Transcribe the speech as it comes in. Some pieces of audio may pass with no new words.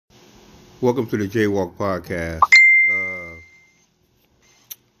Welcome to the Jaywalk Podcast.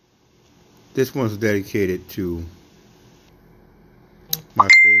 This one's dedicated to my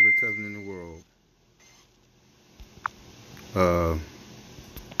favorite cousin in the world, uh,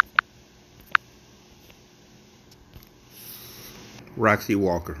 Roxy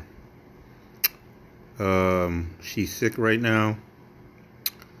Walker. She's sick right now.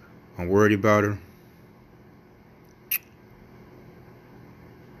 I'm worried about her.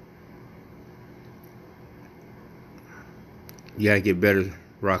 You gotta get better,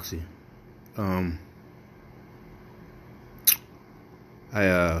 Roxy. I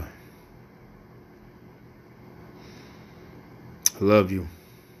love you.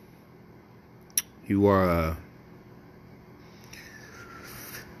 You are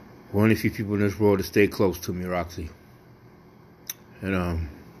one of the few people in this world to stay close to me, Roxy. And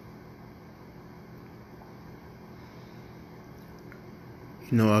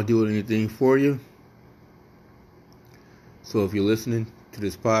I'll do anything for you. So if you're listening to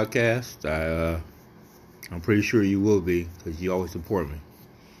this podcast, I'm pretty sure you will be, because you always support me.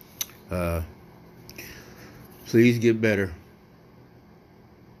 Please get better.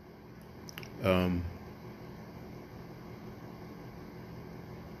 And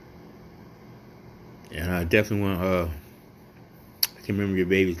I definitely want, I can't remember your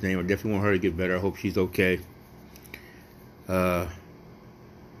baby's name. I definitely want her to get better. I hope she's okay.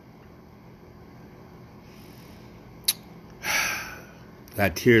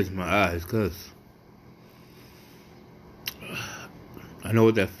 Got tears in my eyes because I know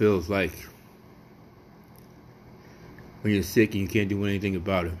what that feels like when you're sick and you can't do anything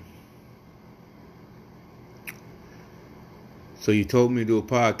about it. So you told me to do a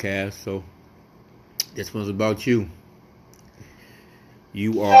podcast, so this one's about you.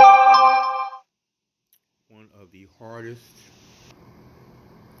 You are one of the hardest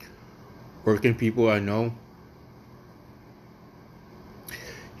working people I know.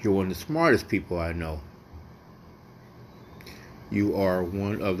 You're one of the smartest people I know. You are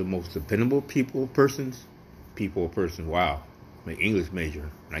one of the most dependable persons. Wow. I'm an English major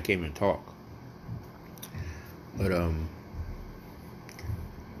and I can't even talk. But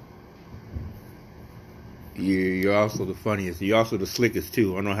you're also the funniest. You're also the slickest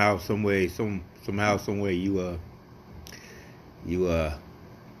too. I don't know how, some way you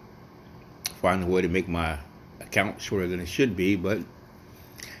find a way to make my account shorter than it should be, but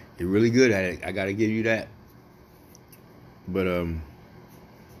you're really good at it. I gotta give you that. But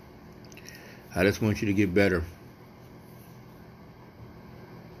I just want you to get better.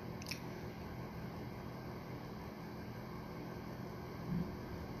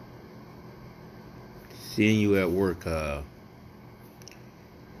 Seeing you at work,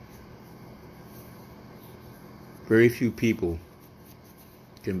 very few people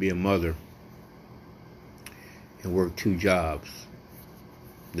can be a mother and work 2 jobs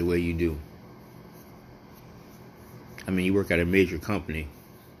the way you do. I mean, you work at a major company,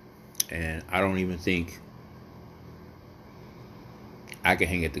 and I don't even think I can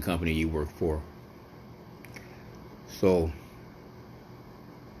hang at the company you work for. So,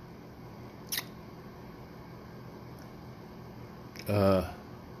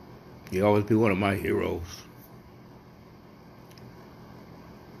 you always be one of my heroes.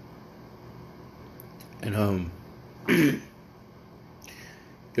 And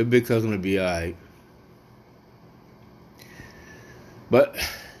your big cousin will be alright. But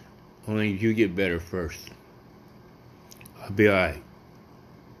only if you get better first. I'll be alright.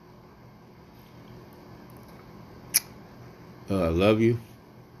 I love you.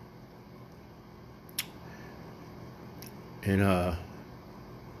 And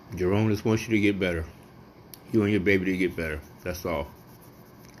Jerome just wants you to get better. You and your baby to get better. That's all.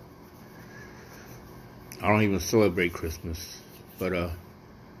 I don't even celebrate Christmas. But all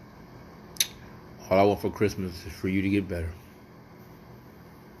I want for Christmas is for you to get better.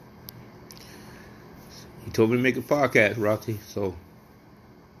 You told me to make a podcast, Roxy, so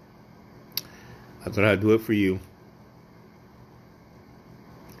I thought I'd do it for you.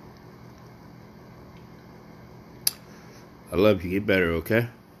 I love you. Get better, okay?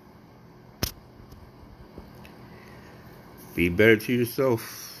 Be better to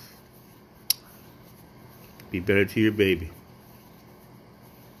yourself. Be better to your baby.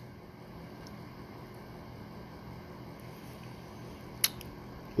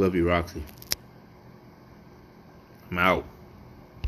 Love you, Roxy. I'm out.